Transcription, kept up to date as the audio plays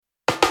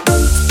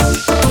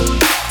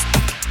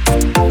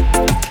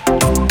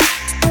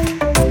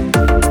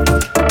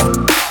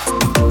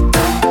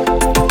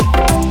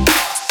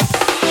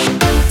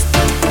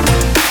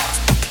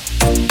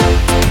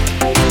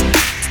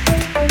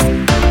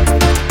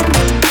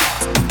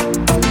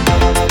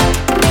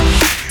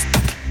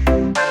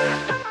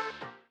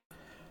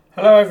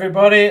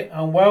everybody,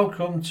 and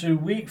welcome to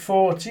week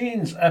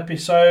 14's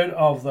episode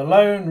of the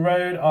Lone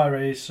Road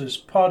iRacers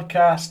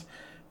podcast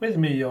with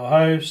me, your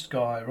host,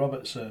 Guy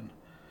Robertson.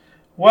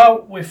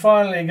 Well, we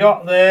finally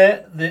got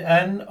there, the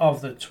end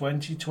of the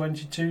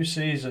 2022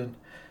 season,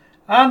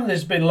 and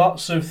there's been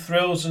lots of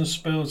thrills and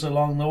spills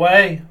along the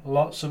way,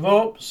 lots of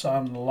ups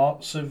and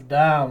lots of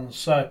downs.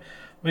 So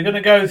we're going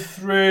to go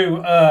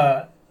through,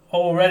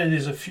 already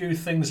there's a few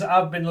things that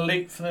have been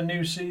leaked for the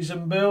new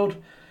season build,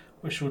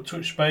 which we'll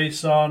touch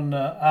base on,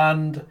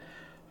 and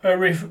a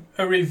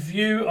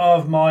review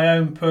of my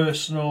own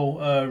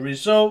personal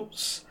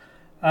results,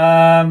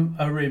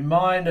 a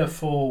reminder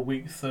for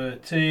week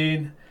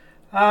 13,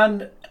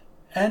 and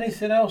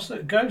anything else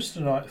that goes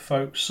tonight,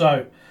 folks.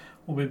 So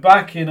we'll be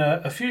back in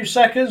a few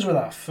seconds with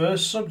our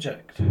first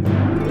subject.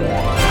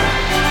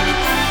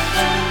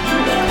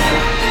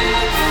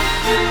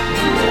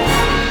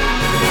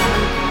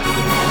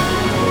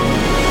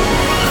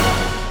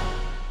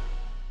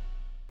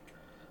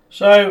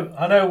 So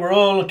I know we're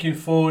all looking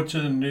forward to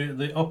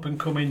the up and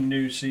coming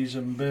new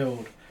season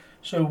build.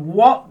 So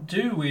what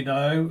do we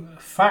know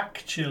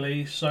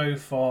factually so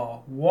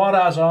far? What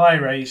has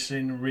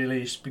iRacing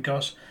released?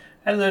 Because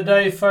at the end of the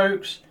day,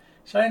 folks,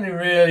 it's only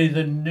really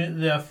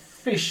the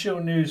official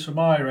news from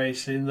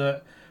iRacing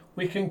that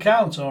we can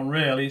count on,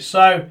 really.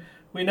 So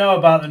we know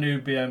about the new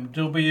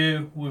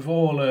BMW. We've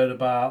all heard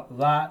about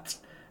that.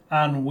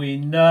 And we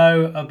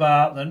know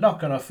about the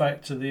knock-on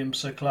effect to the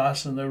IMSA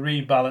class and the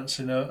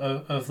rebalancing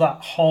of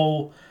that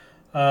whole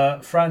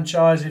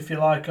franchise, if you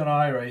like, on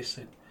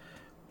iRacing.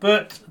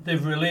 But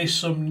they've released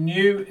some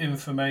new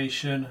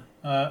information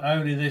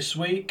only this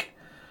week.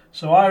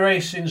 So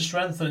iRacing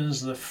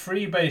strengthens the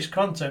free-based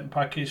content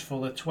package for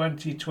the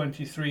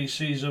 2023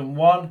 Season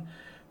 1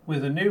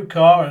 with a new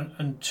car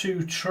and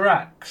 2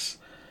 tracks.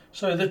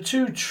 So the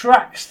 2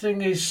 tracks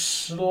thing is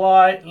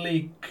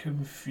slightly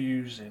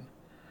confusing.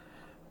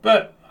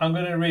 But I'm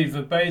going to read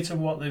verbatim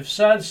what they've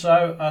said.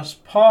 So, as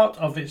part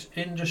of its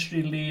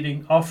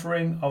industry-leading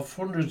offering of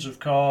hundreds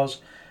of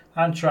cars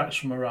and tracks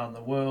from around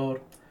the world,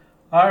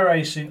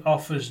 iRacing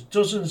offers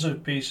dozens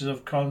of pieces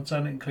of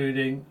content,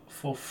 including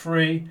for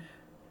free,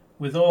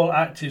 with all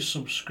active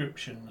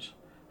subscriptions.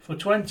 For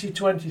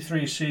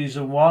 2023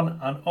 Season 1,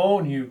 an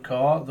all-new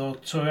car, the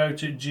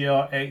Toyota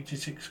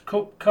GR86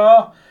 Cup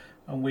car,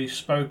 and we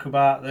spoke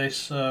about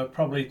this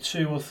probably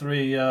 2 or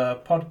 3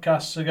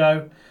 podcasts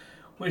ago,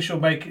 which will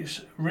make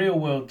its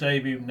real-world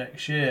debut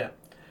next year.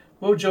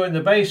 We'll join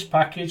the base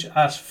package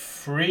as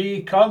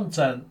free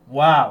content.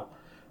 Wow.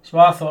 So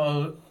I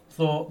thought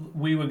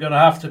we were going to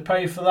have to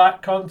pay for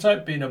that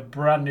content, being a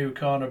brand new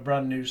car and a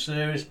brand new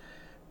series.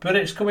 But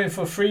it's coming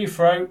for free,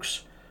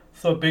 folks.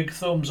 So big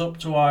thumbs up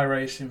to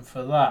iRacing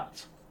for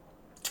that.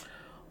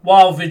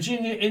 While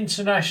Virginia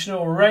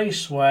International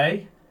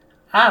Raceway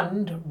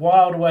and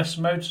Wild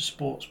West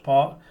Motorsports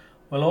Park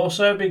will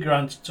also be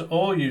granted to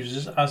all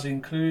users as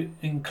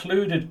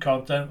included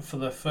content for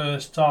the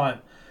first time.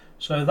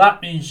 So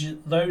that means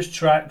those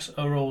tracks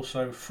are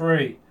also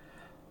free.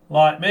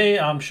 Like me,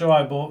 I'm sure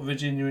I bought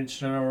Virginia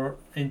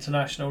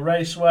International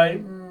Raceway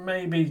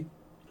maybe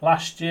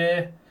last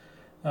year.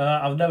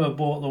 I've never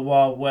bought the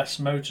Wild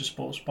West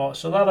Motorsports Park,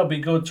 so that'll be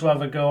good to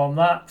have a go on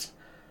that.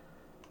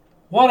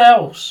 What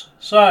else?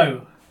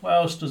 So, what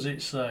else does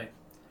it say?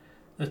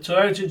 The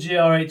Toyota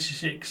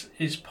GR86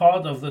 is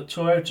part of the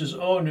Toyota's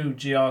all-new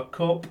GR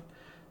Cup,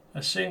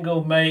 a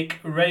single-make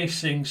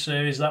racing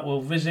series that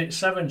will visit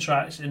 7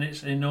 tracks in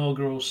its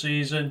inaugural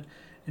season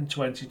in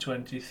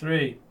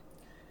 2023.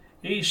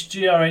 Each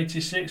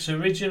GR86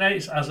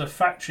 originates as a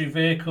factory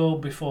vehicle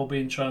before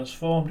being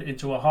transformed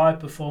into a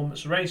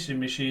high-performance racing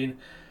machine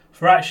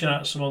for action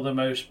at some of the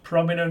most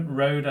prominent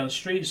road and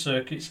street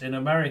circuits in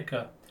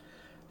America.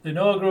 The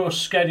inaugural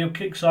schedule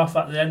kicks off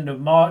at the end of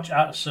March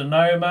at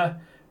Sonoma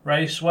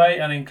Raceway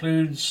and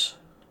concludes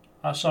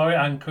on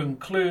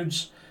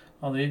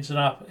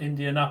the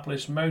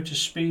Indianapolis Motor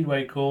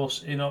Speedway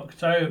course in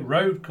October,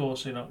 road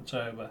course in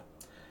October.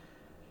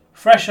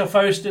 Fresh off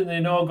hosting the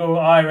inaugural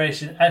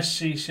iRacing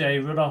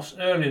SCCA runoffs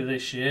earlier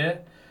this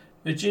year,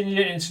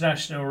 Virginia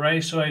International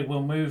Raceway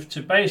will move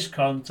to base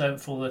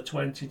content for the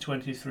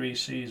 2023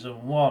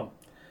 Season 1.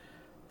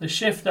 The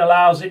shift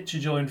allows it to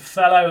join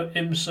fellow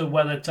IMSA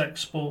WeatherTech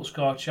Sports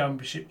Car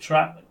Championship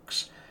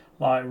tracks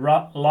like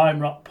Lime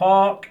Rock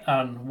Park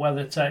and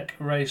WeatherTech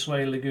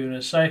Raceway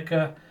Laguna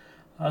Seca,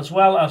 as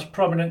well as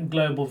prominent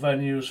global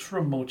venues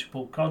from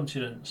multiple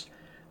continents,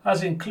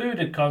 as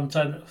included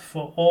content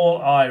for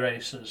all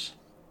iRacers.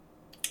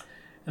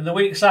 In the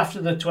weeks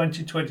after the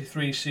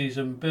 2023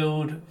 season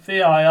build,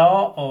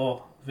 VIR,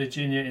 or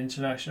Virginia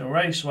International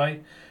Raceway,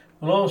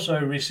 will also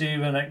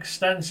receive an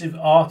extensive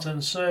art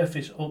and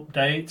surface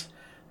update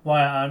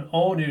via an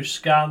all-new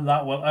scan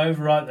that will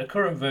overwrite the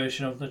current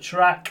version of the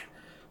track.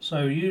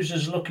 So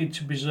users looking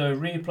to preserve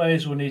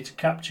replays will need to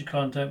capture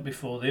content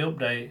before the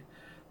update.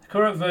 The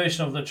current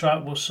version of the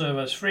track will serve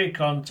as free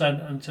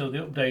content until the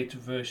updated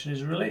version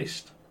is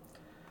released.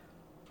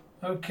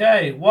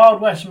 Okay, Wild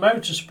West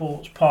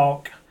Motorsports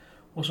Park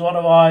was one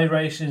of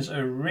iRacing's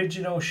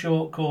original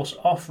short course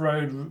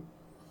off-road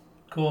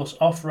course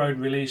off-road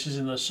releases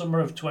in the summer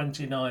of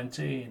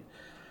 2019,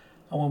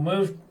 and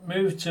will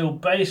move to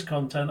base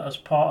content as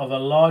part of a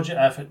larger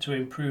effort to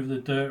improve the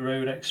dirt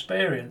road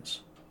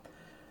experience.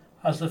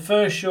 As the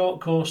first short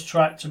course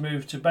track to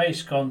move to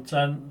base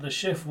content, the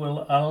shift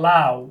will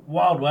allow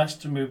Wild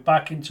West to move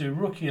back into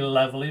rookie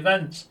level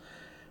events,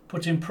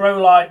 putting Pro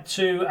Light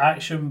 2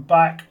 action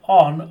back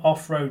on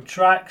off-road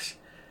tracks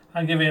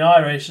and giving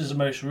iRacers the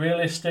most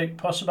realistic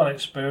possible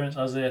experience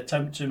as they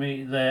attempt to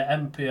meet their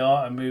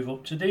MPR and move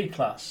up to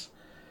D-Class.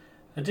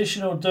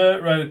 Additional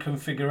dirt road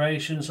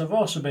configurations have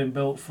also been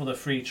built for the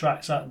free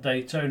tracks at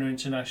Daytona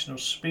International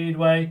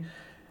Speedway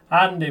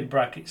and in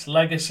brackets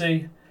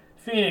Legacy,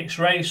 Phoenix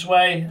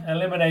Raceway,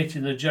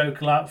 eliminating the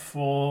joke lap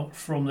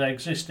from the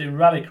existing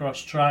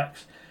rallycross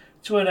tracks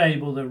to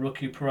enable the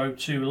Rookie Pro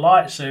 2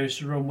 Light Series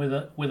to run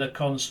with a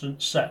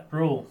constant set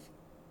rule.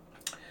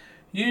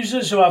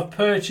 Users who have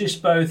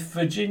purchased both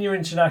Virginia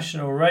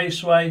International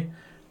Raceway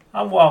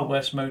and Wild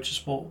West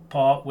Motorsport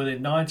Park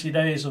within 90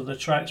 days of the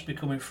tracks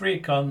becoming free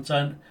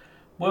content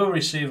will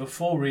receive a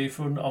full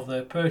refund of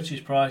their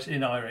purchase price in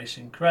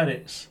iRacing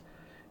credits.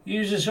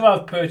 Users who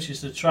have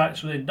purchased the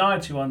tracks within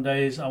 91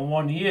 days and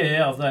 1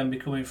 year of them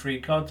becoming free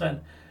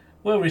content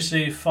will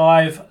receive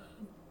 $5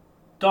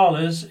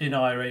 in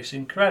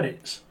iRacing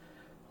credits.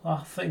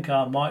 I think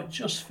I might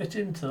just fit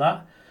into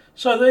that.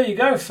 So there you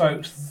go,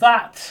 folks.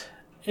 That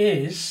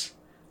is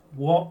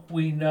what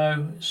we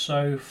know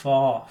so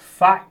far.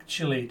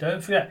 Factually,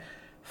 don't forget,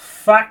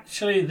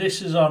 factually,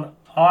 this is on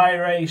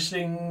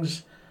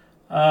iRacing's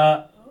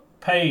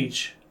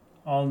page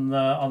on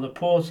the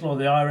portal or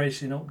the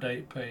iRacing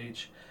update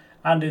page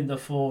and in the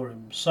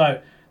forums.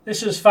 So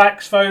this is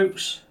facts,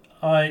 folks.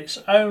 It's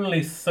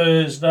only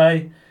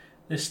Thursday.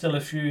 There's still a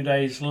few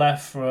days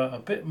left for a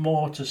bit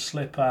more to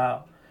slip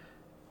out.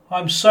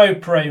 I'm so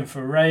praying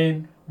for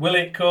rain. Will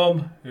it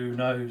come? Who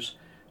knows?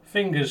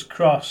 Fingers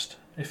crossed.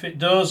 If it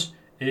does,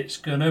 it's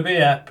gonna be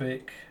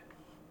epic.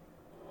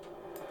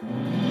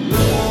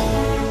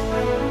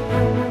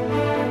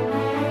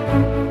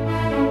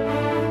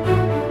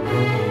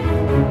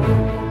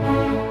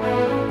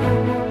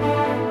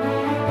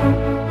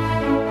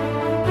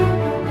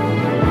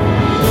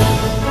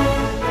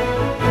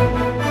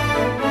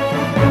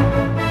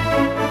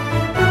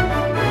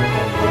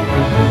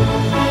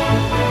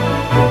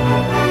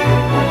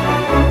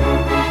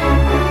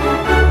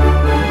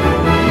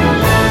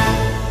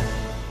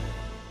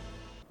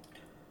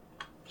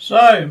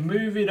 So,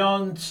 moving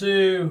on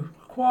to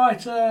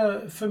quite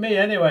for me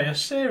anyway, a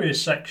serious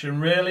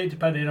section really,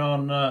 depending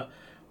on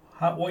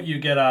what you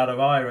get out of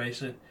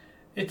iRacing.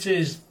 It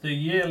is the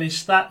yearly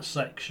stats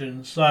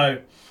section. So,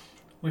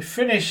 we've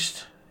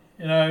finished,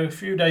 a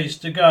few days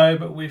to go,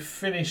 but we're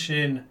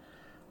finishing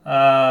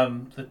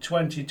the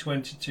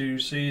 2022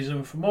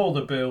 season from all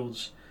the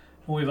builds.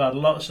 We've had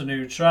lots of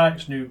new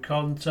tracks, new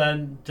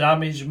content,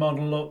 damage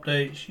model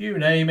updates, you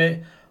name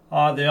it. The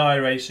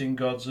iRacing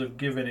gods have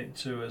given it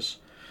to us.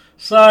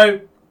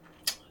 So,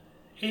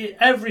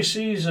 every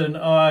season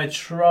I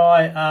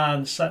try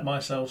and set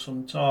myself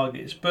some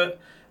targets, but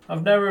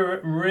I've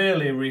never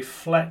really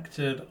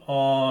reflected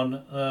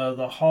on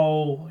the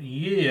whole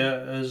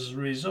year as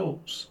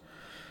results.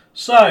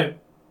 So,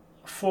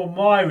 for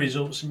my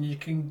results, and you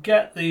can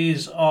get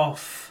these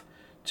off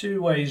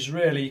two ways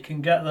really. You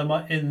can get them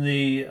in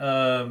the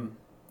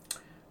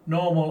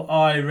normal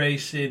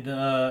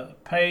iRacing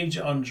page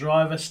on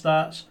driver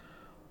stats,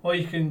 or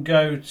you can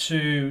go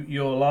to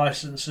your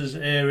licenses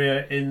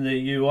area in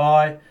the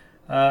UI,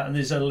 and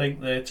there's a link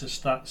there to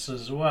stats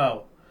as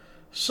well.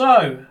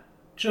 So,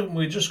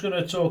 we're just going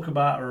to talk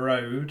about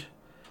road.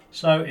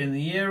 So, in the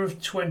year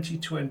of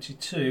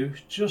 2022,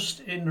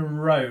 just in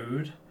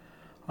road,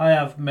 I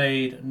have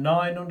made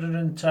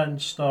 910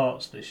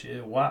 starts this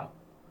year. Wow,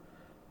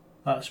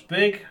 that's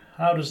big.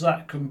 How does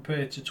that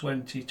compare to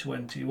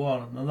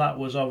 2021? And that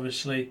was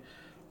obviously,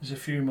 there's a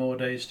few more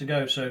days to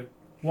go. So,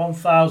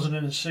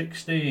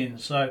 1016.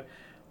 So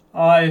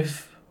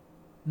I've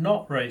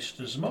not raced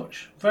as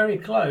much. Very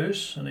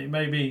close, and it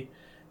may be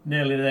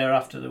nearly there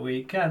after the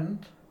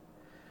weekend.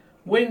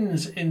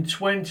 Wins in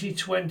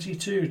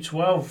 2022,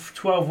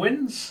 12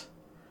 wins.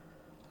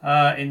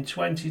 In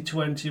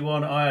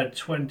 2021 I had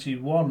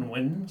 21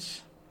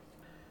 wins.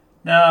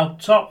 Now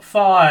top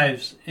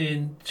fives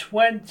in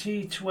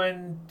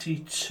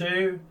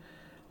 2022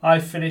 I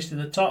finished in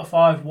the top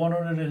 5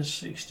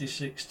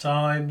 166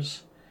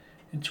 times.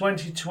 In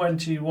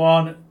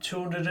 2021,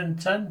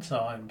 210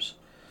 times.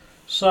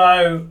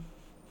 So,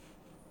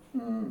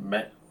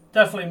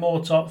 definitely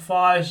more top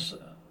fives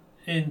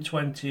in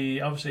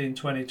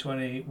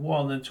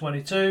 2021 than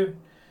 22.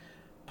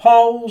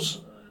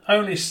 Poles,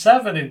 only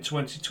 7 in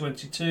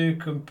 2022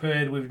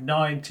 compared with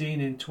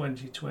 19 in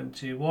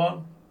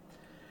 2021.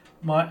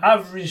 My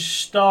average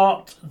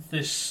start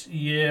this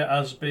year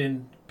has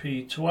been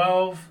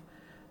P12.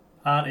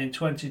 And in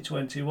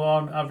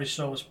 2021, average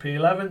start was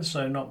P11,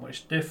 so not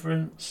much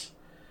difference.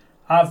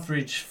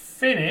 Average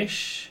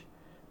finish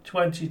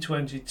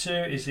 2022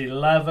 is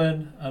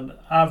 11, and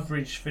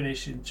average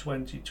finish in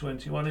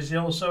 2021 is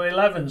also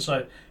 11,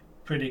 so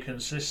pretty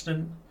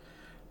consistent.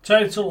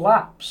 Total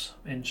laps,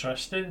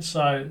 interesting.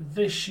 So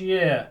this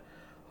year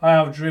I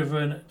have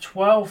driven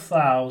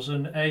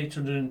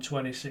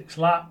 12,826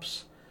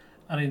 laps,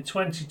 and in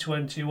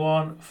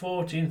 2021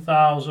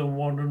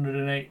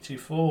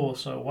 14,184.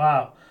 So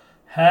wow,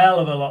 hell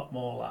of a lot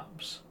more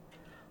laps.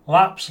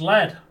 Laps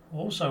led,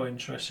 also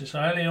interesting. So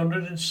only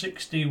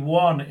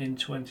 161 in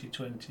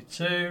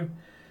 2022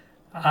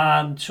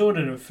 and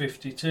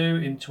 252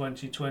 in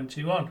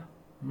 2021.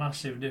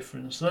 Massive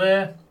difference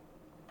there.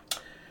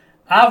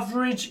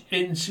 Average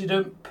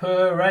incident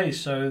per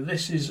race. So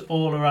this is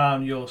all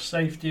around your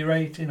safety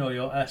rating or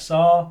your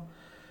SR.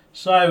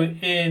 So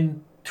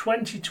in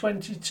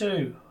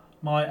 2022,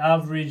 my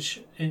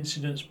average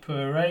incidents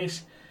per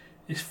race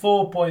is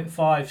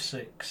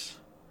 4.56.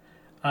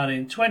 And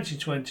in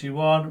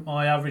 2021,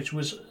 my average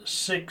was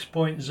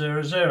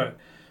 6.00.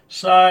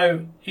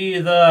 So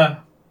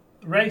either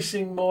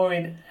racing more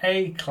in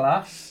A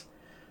class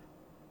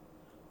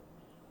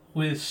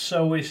with,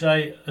 so we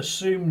say,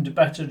 assumed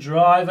better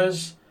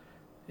drivers,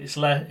 it's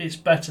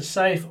better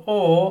safe,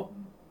 or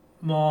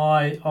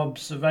my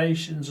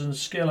observations and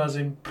skill has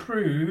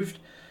improved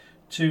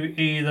to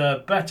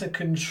either better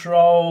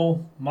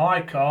control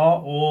my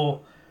car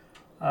or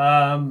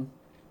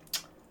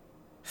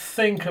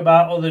think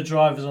about other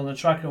drivers on the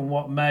track and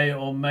what may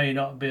or may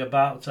not be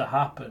about to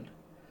happen.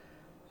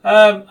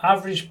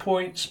 Average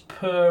points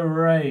per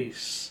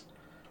race.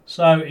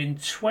 So in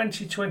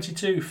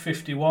 2022,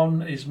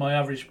 51 is my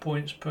average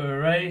points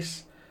per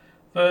race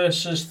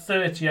versus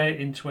 38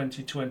 in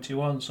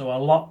 2021. So a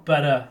lot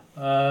better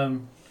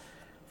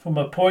from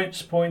a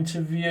points point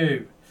of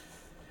view.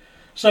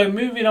 So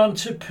moving on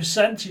to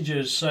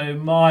percentages. So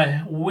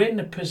my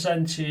win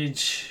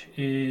percentage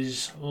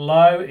is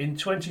low. In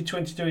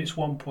 2022 it's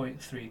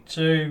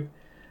 1.32,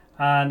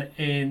 and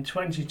in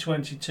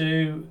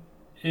 2022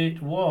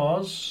 it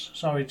was,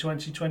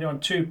 2021,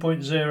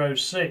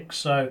 2.06.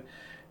 So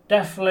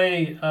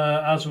definitely,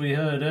 as we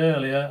heard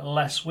earlier,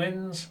 less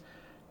wins.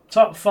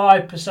 Top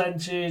 5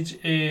 percentage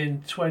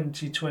in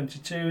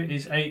 2022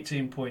 is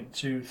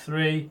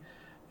 18.23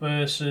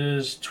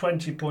 versus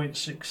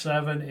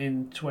 20.67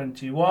 in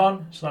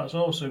 21. So that's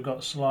also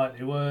got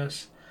slightly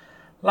worse.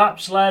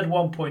 Laps led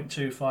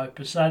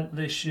 1.25%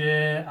 this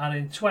year, and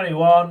in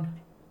 21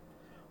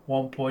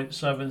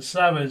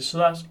 1.77. So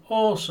that's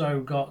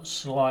also got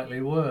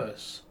slightly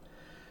worse.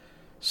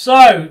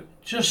 So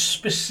just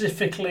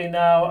specifically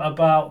now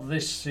about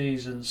this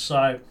season.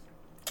 So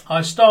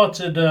I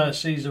started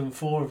season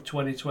 4 of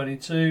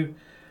 2022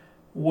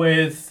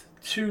 with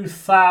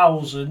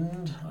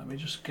 2,000, let me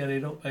just get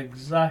it up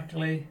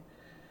exactly,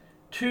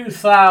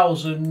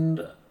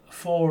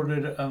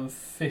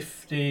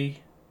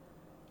 2,450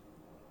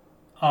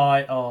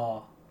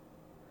 IR.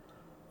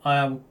 I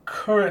am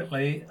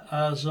currently,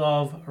 as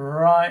of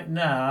right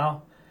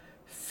now,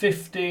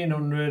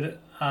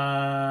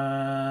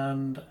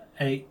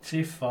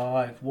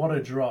 1,585. What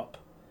a drop.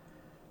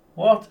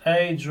 What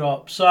a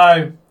drop.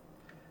 So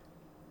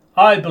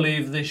I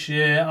believe this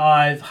year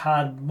I've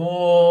had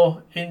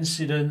more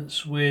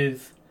incidents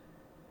with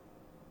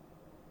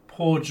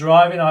poor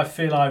driving. I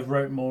feel I've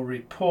wrote more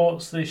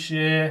reports this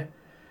year.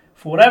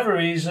 For whatever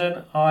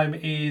reason, I'm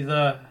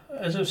either,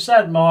 as I've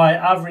said, my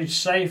average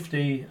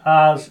safety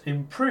has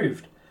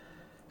improved.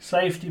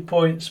 Safety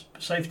points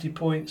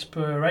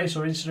per race,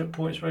 or incident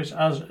points per race,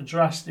 has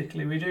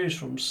drastically reduced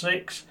from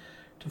 6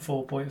 to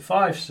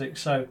 4.56.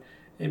 So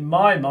in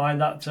my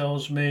mind, that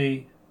tells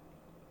me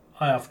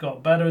I have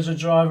got better as a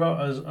driver,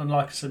 and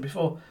like I said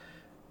before,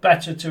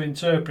 better to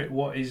interpret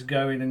what is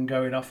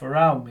going off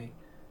around me.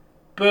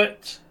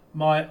 But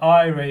my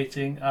I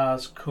rating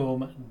has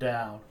come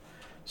down.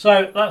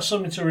 So that's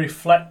something to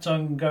reflect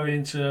on going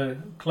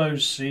into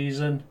closed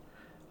season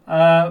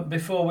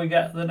before we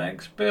get the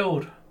next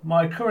build.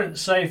 My current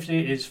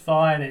safety is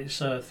fine. It's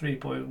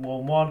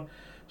 3.11,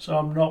 so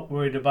I'm not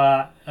worried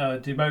about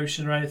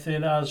demotion or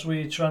anything as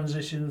we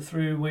transition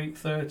through week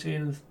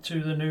 13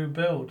 to the new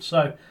build.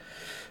 So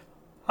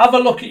have a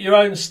look at your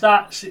own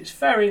stats. It's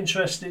very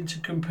interesting to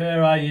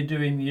compare how you're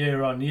doing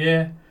year on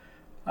year.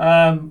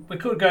 We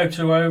could go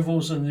to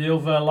ovals and the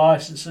other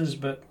licenses,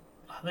 but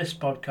this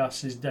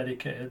podcast is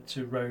dedicated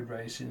to road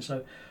racing,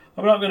 so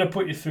I'm not going to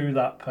put you through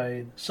that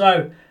pain.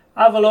 So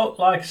have a look.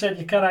 Like I said,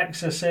 you can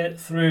access it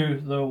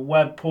through the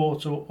web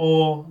portal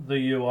or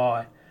the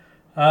UI.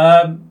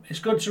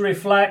 It's good to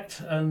reflect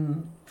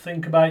and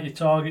think about your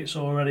targets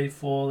already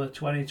for the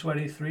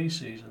 2023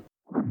 season.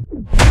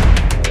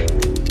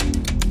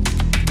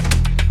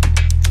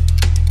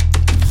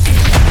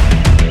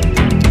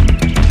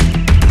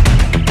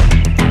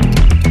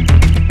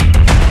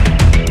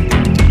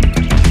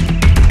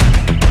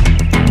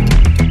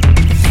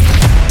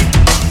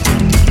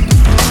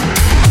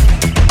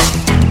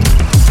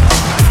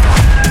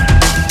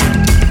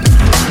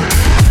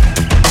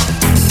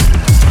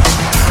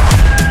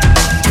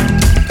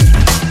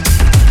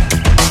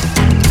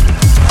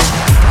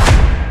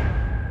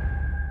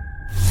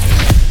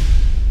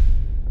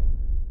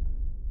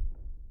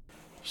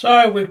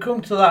 So we've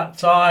come to that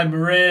time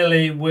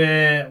really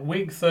where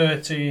week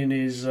 13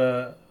 is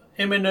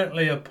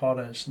imminently upon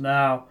us.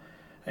 Now,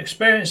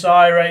 experienced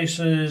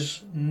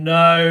iRacers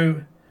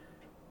know,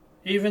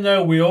 even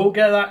though we all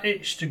get that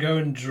itch to go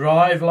and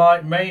drive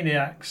like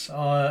maniacs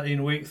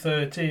in week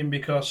 13,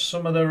 because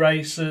some of the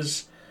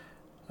races,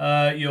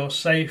 your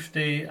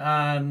safety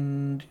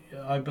and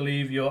I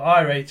believe your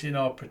I rating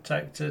are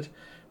protected,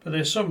 but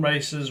there's some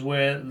races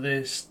where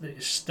this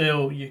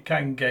still you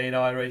can gain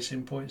I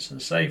racing points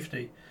and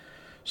safety.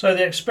 So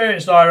the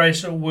experienced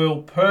iRacer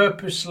will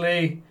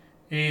purposely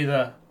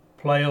either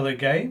play other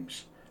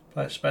games,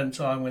 spend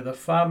time with the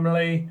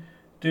family,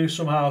 do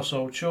some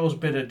household chores,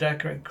 bit of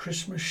decorating,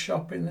 Christmas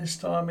shopping this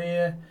time of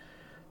year,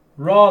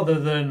 rather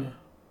than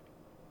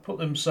put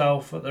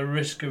themselves at the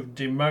risk of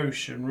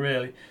demotion,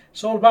 really.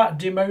 It's all about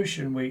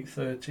demotion week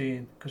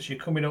 13 because you're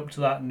coming up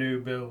to that new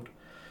build.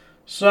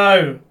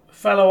 So,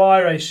 fellow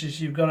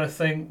iRacers, you've got to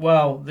think,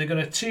 well, they're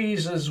going to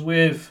tease us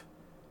with,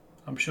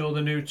 I'm sure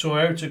the new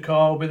Toyota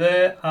car will be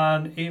there,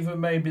 and even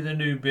maybe the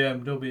new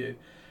BMW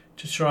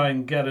to try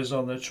and get us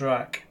on the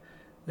track.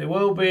 They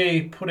will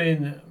be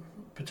putting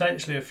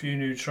potentially a few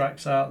new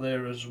tracks out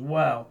there as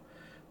well.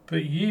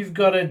 But you've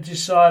got to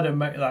decide and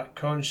make that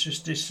conscious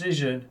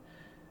decision.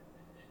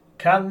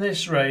 Can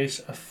this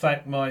race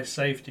affect my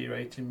safety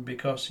rating?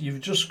 Because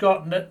you've just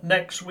got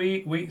next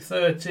week, week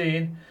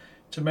 13,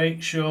 to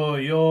make sure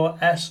your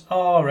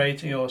SR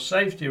rating, your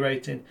safety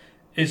rating,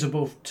 is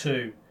above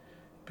 2.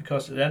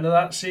 Because at the end of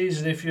that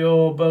season, if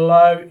you're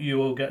below, you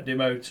will get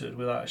demoted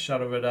without a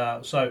shadow of a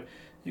doubt. So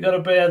you've got to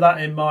bear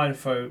that in mind,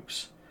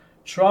 folks.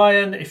 Try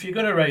and, if you're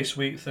going to race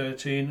week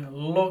 13,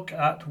 look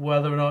at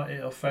whether or not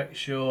it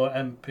affects your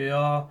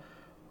MPR,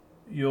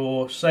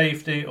 your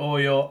safety or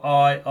your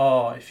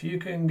IR. If you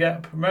can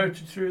get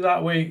promoted through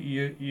that week,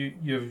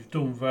 you've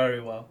done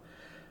very well.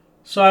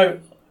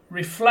 So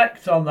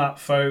reflect on that,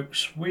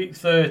 folks. Week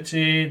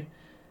 13,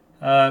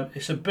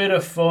 it's a bit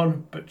of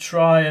fun, but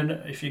try and,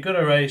 if you're going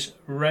to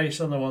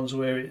race on the ones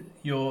where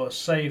your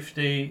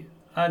safety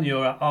and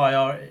your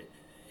IR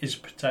is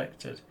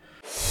protected.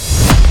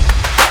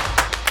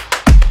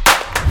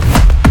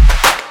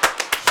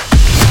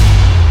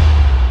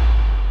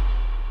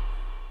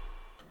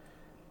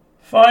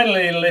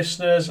 Finally,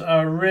 listeners,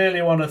 I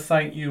really want to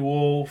thank you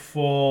all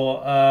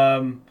for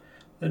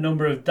the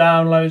number of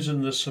downloads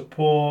and the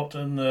support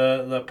and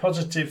the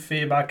positive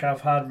feedback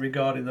I've had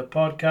regarding the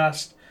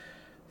podcast.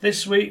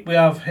 This week we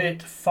have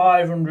hit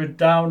 500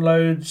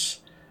 downloads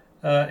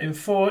in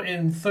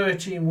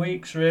 13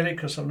 weeks, really,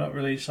 because I've not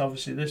released,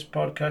 obviously, this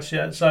podcast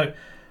yet. So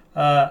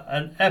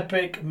an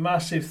epic,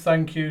 massive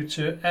thank you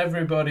to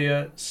everybody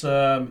that's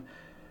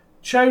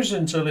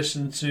chosen to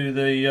listen to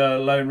the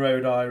Lone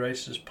Road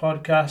iRacers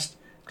podcast.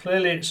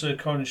 Clearly, it's a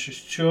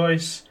conscious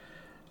choice.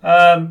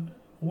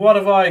 What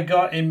have I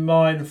got in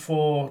mind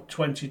for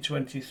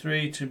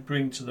 2023 to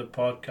bring to the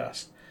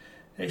podcast?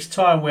 It's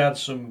time we had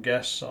some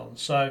guests on.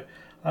 So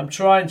I'm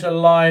trying to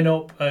line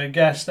up a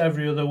guest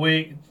every other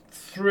week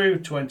through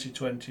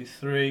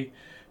 2023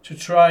 to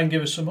try and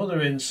give us some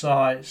other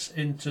insights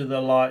into the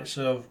likes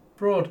of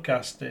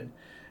broadcasting,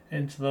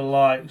 into the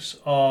likes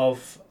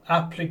of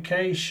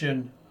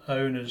application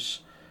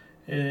owners,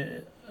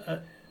 in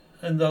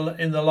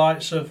the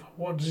lights of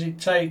what does it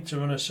take to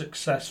run a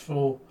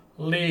successful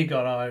league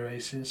on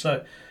iRacing.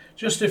 So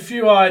just a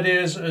few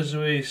ideas as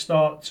we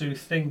start to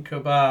think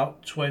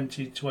about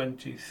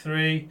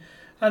 2023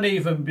 and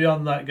even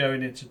beyond that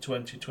going into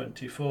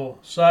 2024.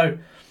 So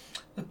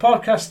the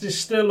podcast is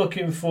still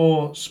looking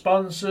for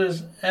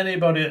sponsors.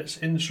 Anybody that's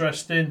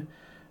interested,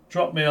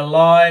 drop me a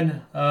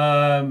line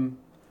on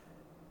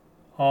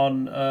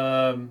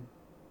the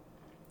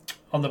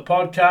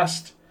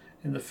podcast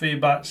in the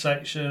feedback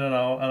section, and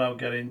I'll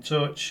get in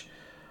touch.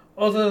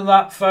 Other than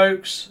that,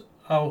 folks,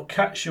 I'll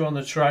catch you on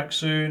the track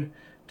soon.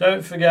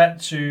 Don't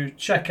forget to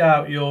check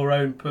out your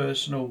own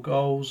personal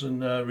goals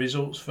and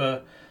results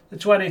for the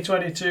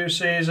 2022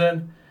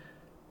 season.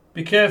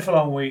 Be careful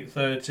on week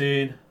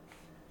 13.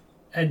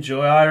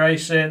 Enjoy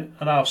iRacing,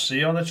 and I'll see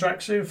you on the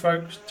track soon,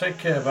 folks. Take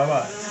care.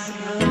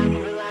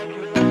 Bye-bye.